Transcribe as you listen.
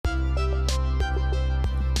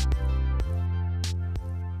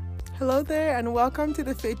Hello there, and welcome to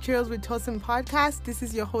the Faith Trails with Tosin podcast. This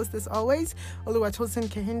is your host, as always, Oluwatosin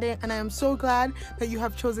Kehinde, and I am so glad that you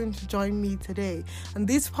have chosen to join me today. On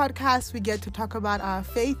this podcast, we get to talk about our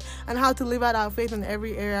faith and how to live out our faith in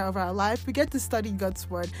every area of our life. We get to study God's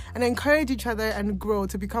word and encourage each other and grow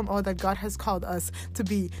to become all that God has called us to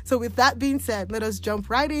be. So with that being said, let us jump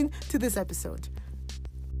right into this episode.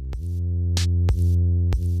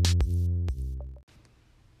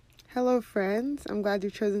 Hello friends, I'm glad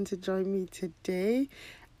you've chosen to join me today.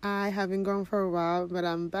 I have been gone for a while, but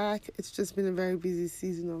I'm back. It's just been a very busy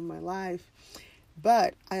season of my life.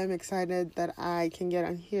 But I am excited that I can get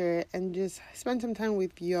on here and just spend some time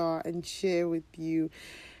with y'all and share with you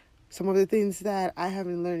some of the things that I have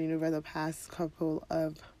been learning over the past couple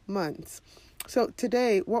of months. So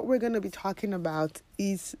today, what we're going to be talking about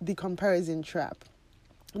is the comparison trap.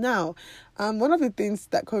 Now, one of the things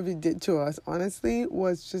that COVID did to us, honestly,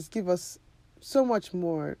 was just give us so much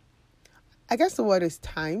more, I guess the word is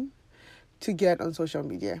time, to get on social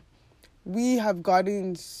media. We have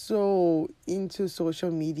gotten so into social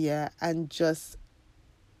media and just,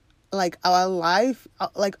 like, our life,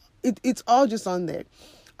 it's all just on there.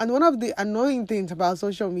 And one of the annoying things about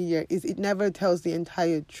social media is it never tells the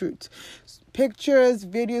entire truth. Pictures,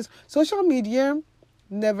 videos, social media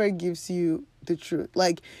never gives you the truth.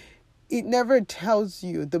 Like, it never tells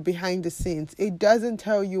you the behind the scenes. It doesn't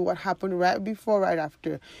tell you what happened right before, right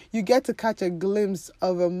after. You get to catch a glimpse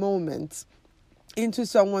of a moment into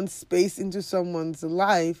someone's space, into someone's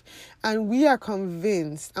life, and we are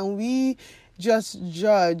convinced and we just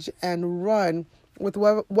judge and run with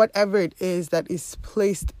whatever it is that is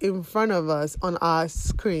placed in front of us on our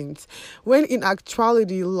screens, when in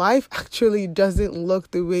actuality, life actually doesn't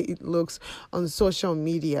look the way it looks on social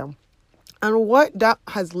media. And what that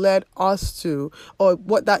has led us to, or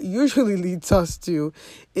what that usually leads us to,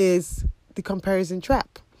 is the comparison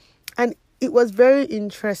trap. And it was very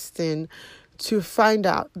interesting to find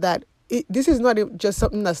out that this is not just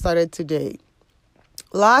something that started today.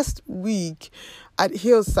 Last week at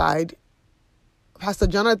Hillside, Pastor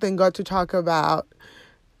Jonathan got to talk about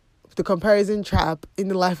the comparison trap in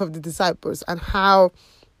the life of the disciples and how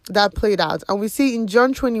that played out. And we see in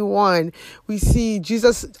John 21, we see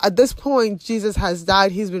Jesus, at this point, Jesus has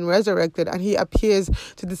died, he's been resurrected, and he appears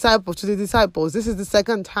to the disciples. This is the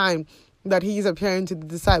second time that he is appearing to the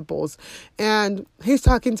disciples. And he's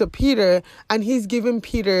talking to Peter, and he's giving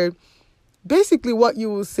Peter basically what you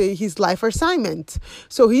will say his life assignment.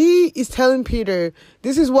 So he is telling Peter,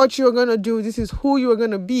 this is what you're going to do. This is who you are going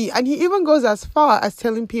to be. And he even goes as far as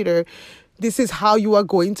telling Peter, this is how you are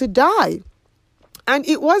going to die. And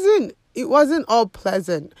it wasn't all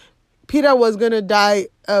pleasant. Peter was going to die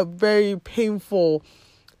a very painful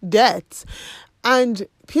death. And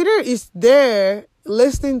Peter is there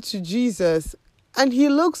listening to Jesus, and he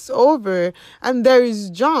looks over and there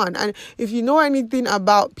is John. And if you know anything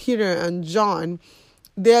about Peter and John,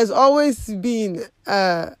 there's always been,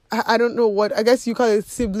 I don't know what, I guess you call it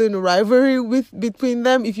sibling rivalry between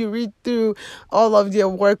them. If you read through all of their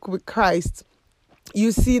work with Christ,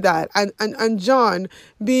 you see that. And John,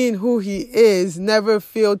 being who he is, never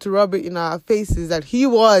failed to rub it in our faces that he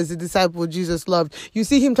was the disciple Jesus loved. You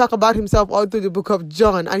see him talk about himself all through the book of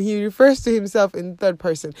John, and he refers to himself in third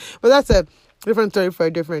person. But that's a different story for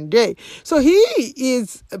a different day. So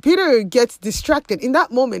Peter gets distracted. In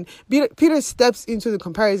that moment, Peter steps into the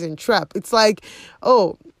comparison trap. It's like,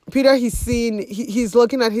 oh, Peter, he's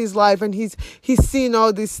looking at his life and he's seeing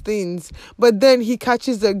all these things, but then he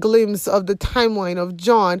catches a glimpse of the timeline of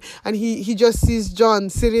John, and he just sees John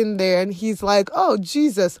sitting there, and he's like, oh,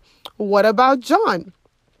 Jesus, what about John?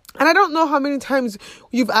 And I don't know how many times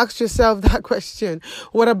you've asked yourself that question.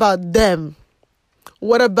 What about them?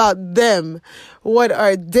 What about them? What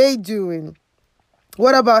are they doing?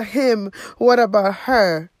 What about him? What about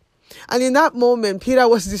her? And in that moment, Peter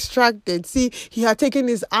was distracted. See, he had taken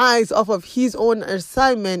his eyes off of his own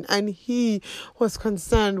assignment, and he was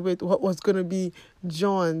concerned with what was going to be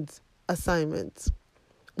John's assignment.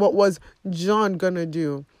 What was John going to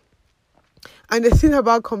do? And the thing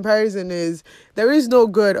about comparison is there is no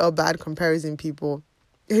good or bad comparison, people.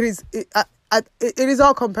 It is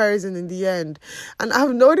all comparison in the end. And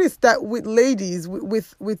I've noticed that with ladies,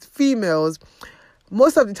 with females,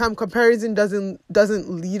 most of the time comparison doesn't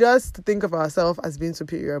lead us to think of ourselves as being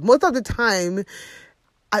superior. Most of the time,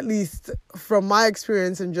 at least from my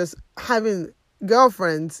experience and just having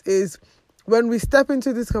girlfriends, is when we step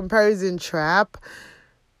into this comparison trap,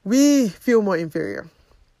 we feel more inferior.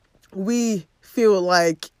 We feel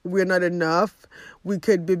like we're not enough. We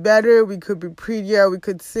could be better. We could be prettier. We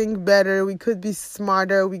could sing better. We could be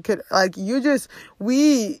smarter. We could,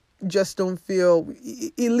 we just don't feel,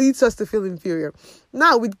 it leads us to feel inferior.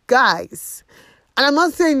 Now with guys, and I'm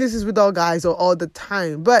not saying this is with all guys or all the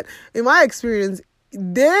time, but in my experience,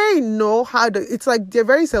 they know how to, it's like they're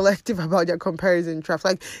very selective about their comparison traps.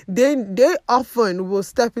 Like they often will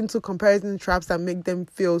step into comparison traps that make them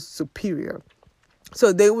feel superior.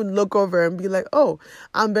 So they would look over and be like, oh,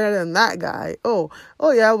 I'm better than that guy. Oh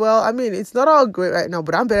yeah, well, I mean, it's not all great right now,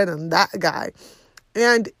 but I'm better than that guy.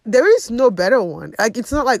 And there is no better one. Like,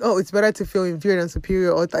 it's not like, oh, it's better to feel inferior than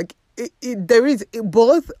superior, or like,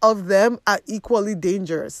 both of them are equally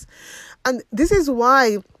dangerous. And this is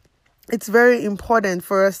why it's very important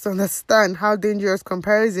for us to understand how dangerous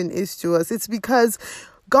comparison is to us. It's because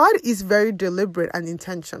God is very deliberate and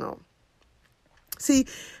intentional. See,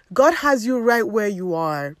 God has you right where you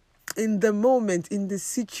are, in the moment, in the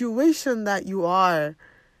situation that you are,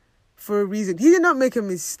 for a reason. He did not make a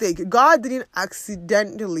mistake. God didn't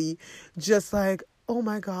accidentally just like, oh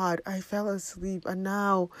my God, I fell asleep and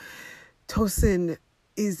now Tosin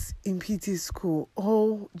is in PT school.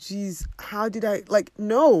 Oh, geez, how did I, like,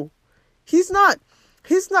 no. He's not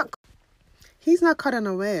caught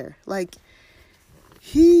unaware. Like,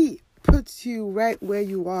 he puts you right where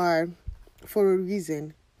you are for a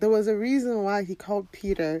reason. There was a reason why he called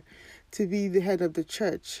Peter to be the head of the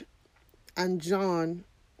church, and John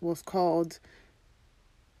was called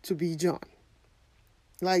to be John.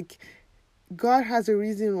 Like, God has a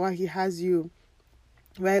reason why he has you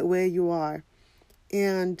right where you are.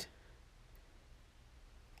 And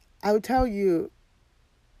I would tell you,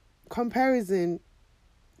 comparison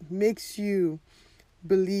makes you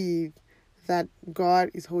believe that God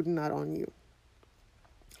is holding out on you.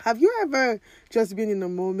 Have you ever just been in a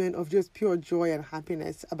moment of just pure joy and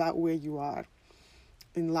happiness about where you are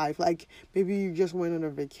in life? Like, maybe you just went on a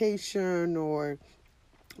vacation, or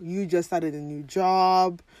you just started a new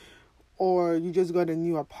job, or you just got a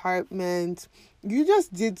new apartment. You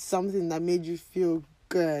just did something that made you feel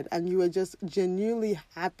good, and you were just genuinely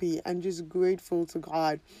happy and just grateful to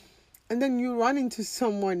God. And then you run into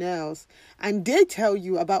someone else and they tell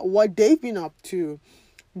you about what they've been up to,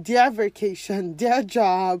 their vacation, their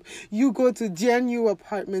job. You go to their new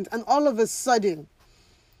apartment, and all of a sudden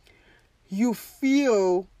you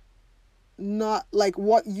feel not like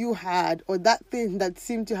what you had, or that thing that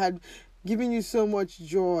seemed to have given you so much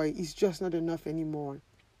joy is just not enough anymore.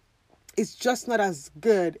 It's just not as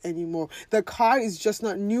good anymore. The car is just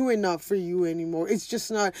not new enough for you anymore.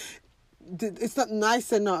 It's not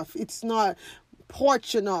nice enough. It's not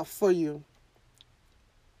porch enough for you.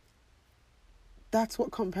 That's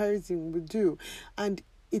what comparison would do. And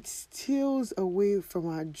it steals away from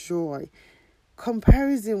our joy.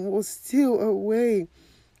 Comparison will steal away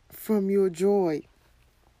from your joy.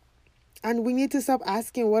 And we need to stop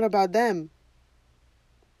asking, what about them?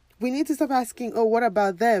 We need to stop asking, oh, what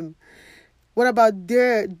about them? What about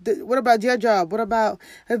their job? What about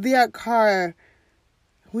their car?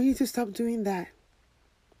 We need to stop doing that.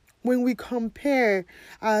 When we compare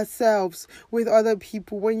ourselves with other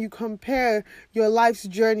people, when you compare your life's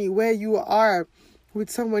journey, where you are,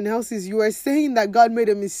 with someone else's, you are saying that God made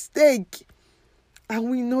a mistake.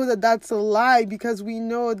 And we know that that's a lie, because we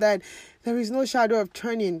know that there is no shadow of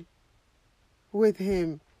turning with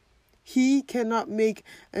him. He cannot make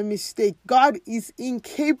a mistake. God is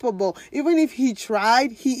incapable. Even if he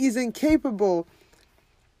tried, he is incapable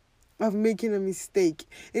of making a mistake.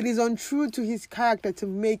 It is untrue to his character to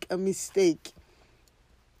make a mistake.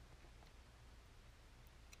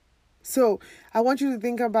 So I want you to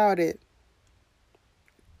think about it.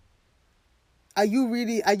 Are you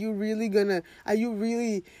really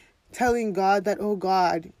telling God that, oh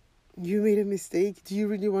God, you made a mistake? Do you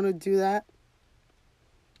really want to do that?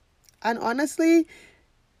 And honestly,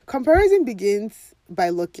 comparison begins by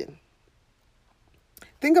looking.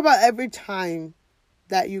 Think about every time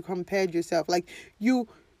that you compared yourself. Like, you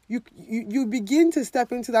begin to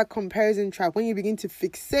step into that comparison trap when you begin to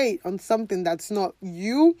fixate on something that's not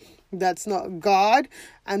you, that's not God,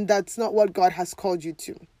 and that's not what God has called you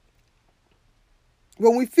to.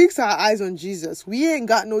 When we fix our eyes on Jesus, we ain't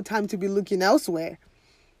got no time to be looking elsewhere.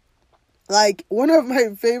 Like, one of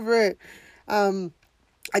my favorite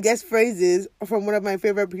phrases from one of my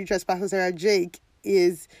favorite preachers, Pastor Sarah Jake,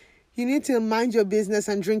 is, you need to mind your business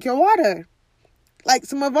and drink your water. Like,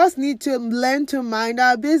 some of us need to learn to mind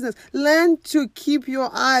our business. Learn to keep your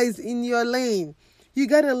eyes in your lane. You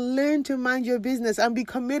got to learn to mind your business and be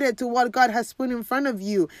committed to what God has put in front of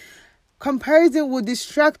you. Comparison will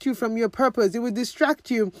distract you from your purpose. It will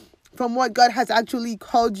distract you from what God has actually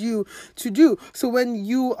called you to do. So when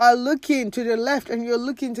you are looking to the left and you're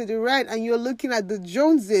looking to the right and you're looking at the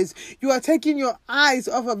Joneses, you are taking your eyes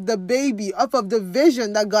off of the baby, off of the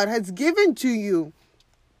vision that God has given to you.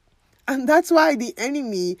 And that's why the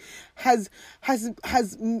enemy has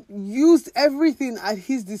used everything at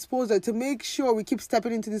his disposal to make sure we keep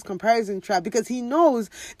stepping into this comparison trap, because he knows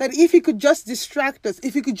that if he could just distract us,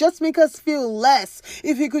 if he could just make us feel less,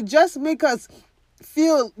 if he could just make us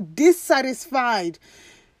feel dissatisfied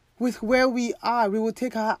with where we are, we will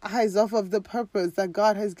take our eyes off of the purpose that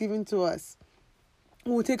God has given to us.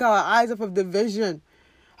 We will take our eyes off of the vision,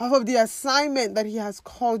 off of the assignment that he has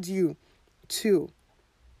called you to.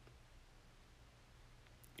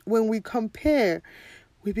 When we compare,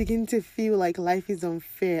 we begin to feel like life is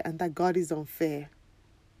unfair and that God is unfair.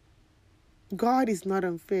 God is not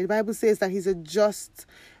unfair. The Bible says that he's a just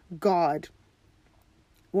God.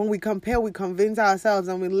 When we compare, we convince ourselves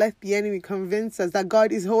and we let the enemy convince us that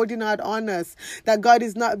God is holding out on us, that God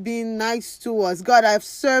is not being nice to us. God, I've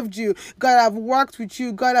served you. God, I've worked with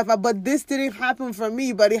you. God, but this didn't happen for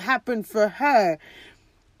me, but it happened for her.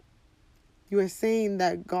 You are saying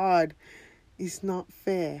that God is not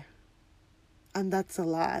fair. And that's a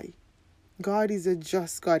lie. God is a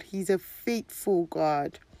just God. He's a faithful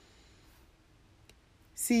God.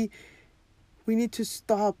 See, we need to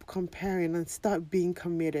stop comparing and start being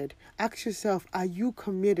committed. Ask yourself, are you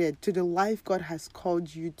committed to the life God has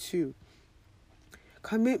called you to?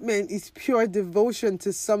 Commitment is pure devotion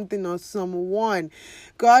to something or someone.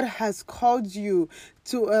 God has called you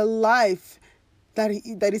to a life that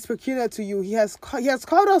is peculiar to you. He has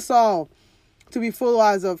called us all to be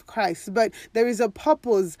followers of Christ, but there is a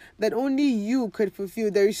purpose that only you could fulfill.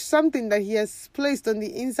 There is something that he has placed on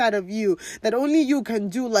the inside of you that only you can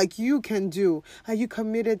do like you can do. Are you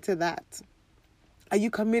committed to that? Are you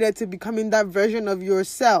committed to becoming that version of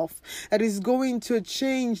yourself that is going to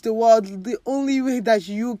change the world the only way that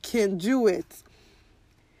you can do it?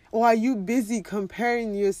 Or are you busy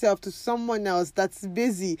comparing yourself to someone else that's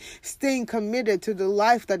busy staying committed to the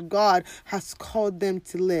life that God has called them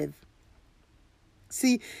to live?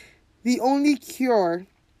 See, the only cure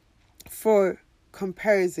for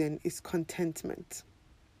comparison is contentment.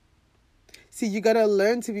 See, you got to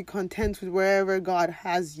learn to be content with wherever God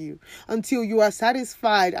has you until you are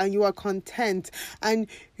satisfied and you are content and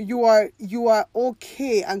you are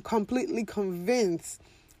okay and completely convinced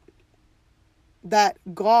that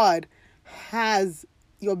God has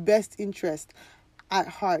your best interest at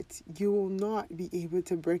heart. You will not be able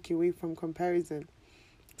to break away from comparison.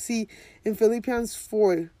 See, in Philippians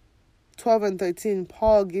 4:12 and 13,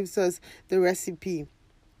 Paul gives us the recipe.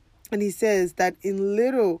 And he says that in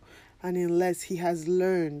little and in less, he has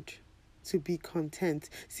learned to be content.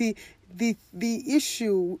 See, the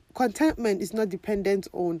issue, contentment is not dependent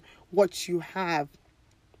on what you have,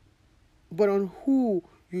 but on who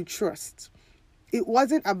you trust. It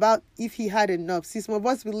wasn't about if he had enough. See, some of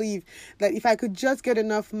us believe that if I could just get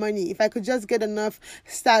enough money, if I could just get enough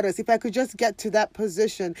status, if I could just get to that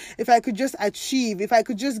position, if I could just achieve, if I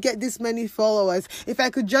could just get this many followers, if I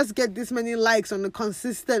could just get this many likes on a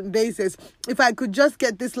consistent basis, if I could just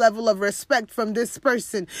get this level of respect from this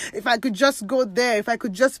person, if I could just go there, if I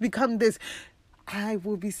could just become this, I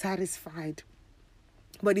will be satisfied.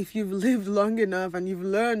 But if you've lived long enough and you've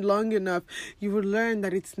learned long enough, you will learn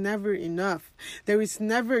that it's never enough. There is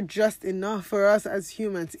never just enough for us as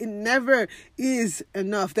humans. It never is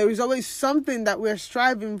enough. There is always something that we're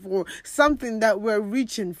striving for, something that we're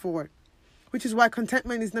reaching for, which is why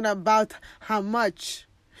contentment is not about how much.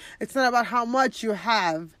 It's not about how much you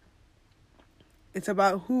have. It's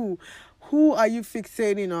about who. Who are you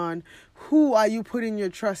fixating on? Who are you putting your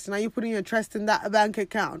trust in? Are you putting your trust in that bank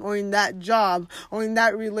account or in that job or in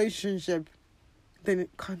that relationship? Then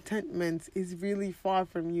contentment is really far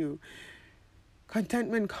from you.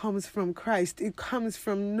 Contentment comes from Christ. It comes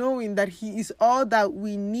from knowing that he is all that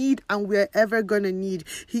we need and we're ever going to need.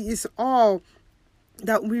 He is all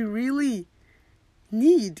that we really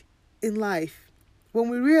need in life. When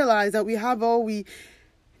we realize that we have all we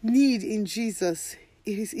need in Jesus,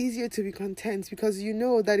 it is easier to be content because you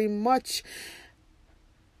know that in much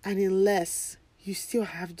and in less, you still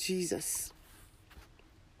have Jesus.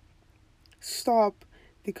 Stop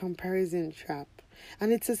the comparison trap.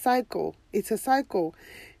 And it's a cycle. It's a cycle.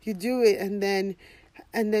 You do it and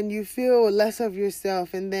then you feel less of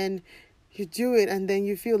yourself, and then you do it and then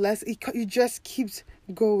you feel less. It just keeps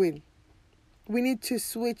going. We need to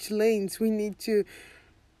switch lanes. We need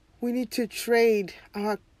to trade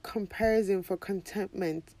our comparison for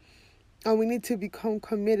contentment, and we need to become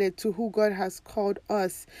committed to who God has called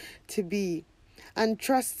us to be. And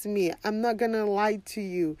trust me, I'm not going to lie to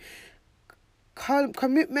you.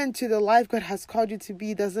 Commitment to the life God has called you to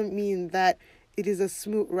be doesn't mean that it is a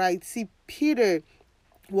smooth ride. See, Peter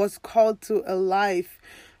was called to a life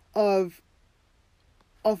of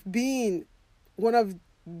being one of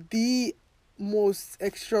the most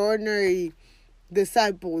extraordinary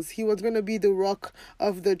disciples. He was going to be the rock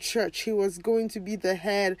of the church. He was going to be the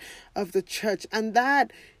head of the church. And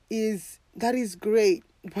that is great.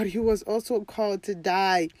 But he was also called to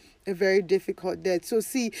die a very difficult death. So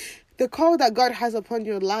see, the call that God has upon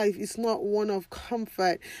your life is not one of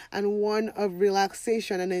comfort and one of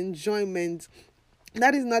relaxation and enjoyment.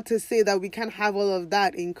 That is not to say that we can't have all of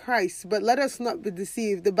that in Christ, but let us not be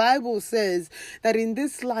deceived. The Bible says that in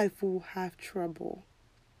this life we will have trouble.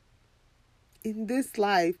 In this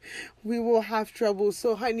life we will have trouble.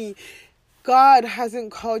 So honey, God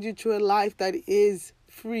hasn't called you to a life that is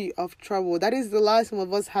free of trouble. That is the lie some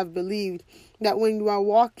of us have believed, that when you are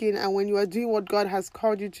walking and when you are doing what God has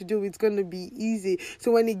called you to do, it's going to be easy.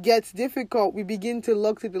 So when it gets difficult, we begin to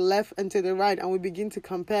look to the left and to the right, and we begin to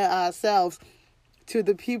compare ourselves to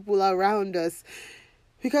the people around us.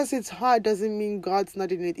 Because it's hard doesn't mean God's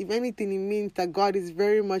not in it. If anything, it means that God is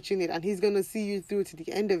very much in it, and he's going to see you through to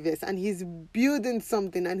the end of this, and he's building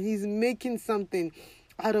something, and he's making something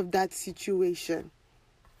out of that situation.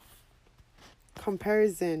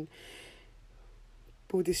 Comparison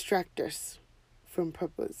will distract us from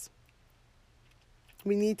purpose.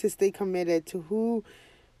 We need to stay committed to who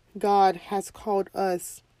God has called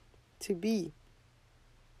us to be.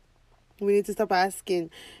 We need to stop asking,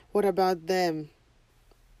 what about them?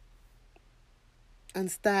 And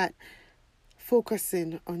start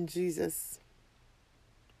focusing on Jesus.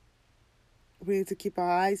 We need to keep our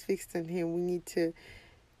eyes fixed on him. We need to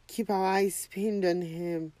keep our eyes pinned on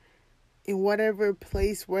him. In whatever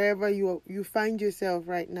place, wherever you find yourself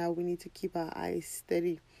right now, we need to keep our eyes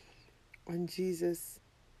steady on Jesus.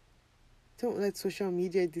 Don't let social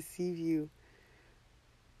media deceive you.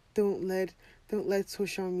 Don't let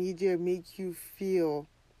social media make you feel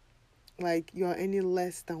like you're any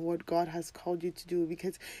less than what God has called you to do,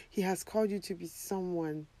 because he has called you to be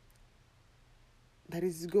someone that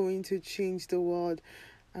is going to change the world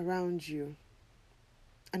around you.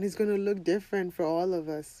 And it's going to look different for all of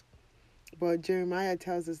us. But Jeremiah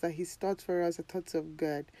tells us that his thoughts for us are thoughts of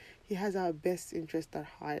good. He has our best interest at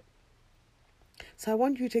heart. So I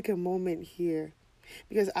want you to take a moment here,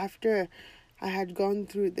 because after I had gone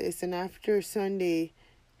through this, and after Sunday,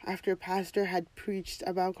 after Pastor had preached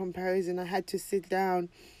about comparison, I had to sit down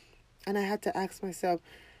and I had to ask myself,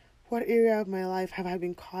 what area of my life have I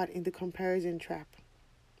been caught in the comparison trap?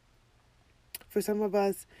 For some of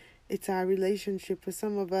us, it's our relationship. For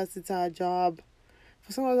some of us, it's our job.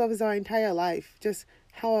 For some of us, it's our entire life, just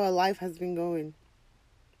how our life has been going.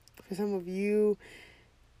 For some of you,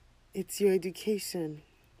 it's your education.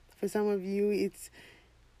 For some of you, it's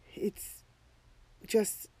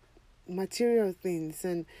just material things.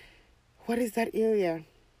 And what is that area?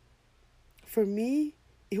 For me,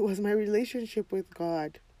 it was my relationship with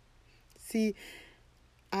God. See,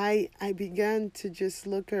 I began to just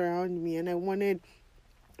look around me, and I wanted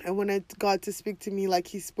God to speak to me like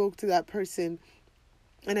he spoke to that person.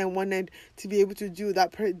 And I wanted to be able to do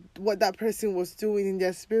what that person was doing in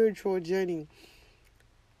their spiritual journey.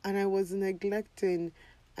 And I was neglecting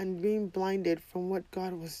and being blinded from what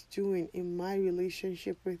God was doing in my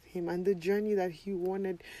relationship with him and the journey that he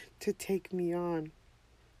wanted to take me on.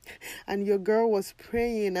 And your girl was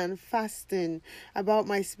praying and fasting about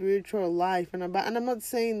my spiritual life, and I'm not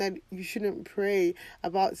saying that you shouldn't pray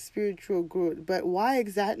about spiritual growth, but why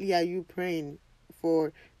exactly are you praying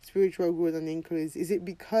for spiritual growth and increase? Is it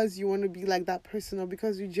because you want to be like that person, or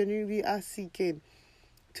because you genuinely are seeking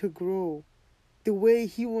to grow the way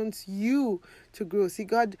he wants you to grow? See,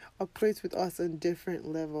 God operates with us on different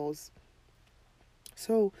levels.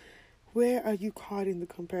 So where are you caught in the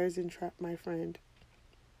comparison trap, my friend?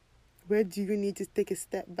 Where do you need to take a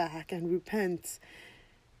step back and repent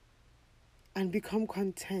and become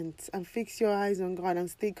content and fix your eyes on God and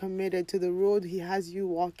stay committed to the road he has you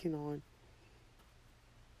walking on?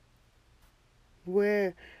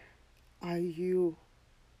 Where are you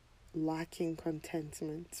lacking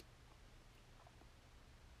contentment?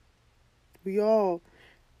 We all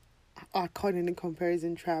are caught in a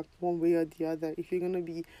comparison trap one way or the other. If you're going to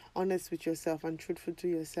be honest with yourself and truthful to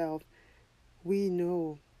yourself, we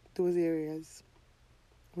know those areas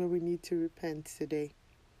where we need to repent today.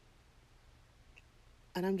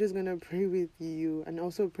 And I'm just going to pray with you and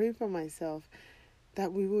also pray for myself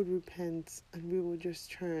that we would repent and we will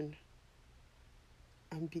just turn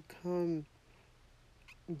and become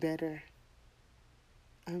better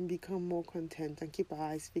and become more content and keep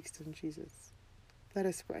our eyes fixed on Jesus. Let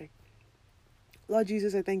us pray. Lord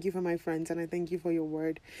Jesus, I thank you for my friends and I thank you for your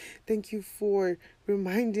word. Thank you for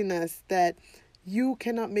reminding us that you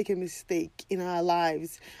cannot make a mistake in our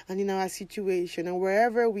lives and in our situation. And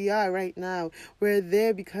wherever we are right now, we're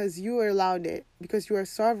there because you allowed it, because you are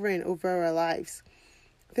sovereign over our lives.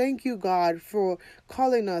 Thank you, God, for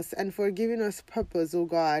calling us and for giving us purpose, oh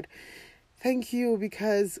God. Thank you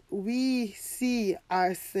because we see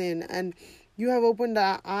our sin and you have opened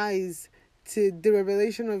our eyes to the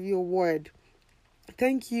revelation of your word.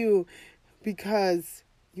 Thank you because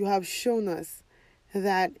you have shown us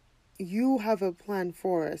that you have a plan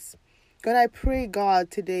for us. God, I pray, God,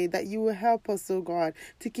 today that you will help us, oh God,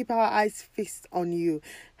 to keep our eyes fixed on you.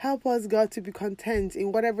 Help us, God, to be content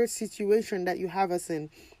in whatever situation that you have us in.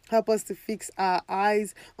 Help us to fix our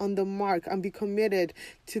eyes on the mark and be committed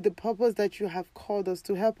to the purpose that you have called us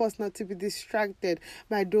to. Help us not to be distracted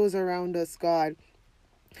by those around us, God.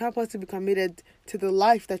 Help us to be committed to the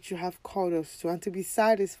life that you have called us to and to be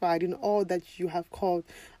satisfied in all that you have called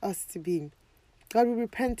us to be. God, we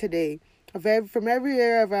repent today from every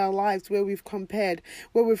area of our lives where we've compared,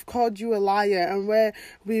 where we've called you a liar, and where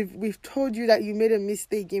we've told you that you made a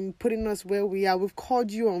mistake in putting us where we are. We've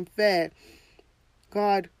called you unfair.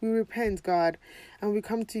 God, we repent, God, and we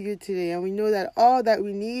come to you today, and we know that all that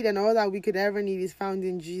we need and all that we could ever need is found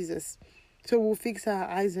in Jesus. So we'll fix our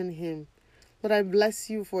eyes on him. Lord, I bless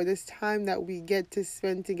you for this time that we get to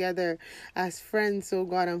spend together as friends, oh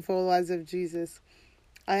God, and followers of Jesus.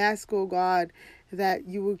 I ask, oh God, that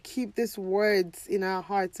you will keep these words in our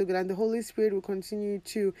hearts, so God, and the Holy Spirit will continue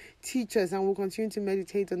to teach us and will continue to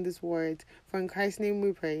meditate on this word. For in Christ's name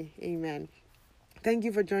we pray. Amen. Thank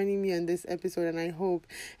you for joining me on this episode, and I hope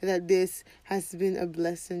that this has been a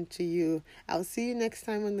blessing to you. I'll see you next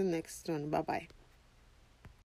time on the next one. Bye-bye.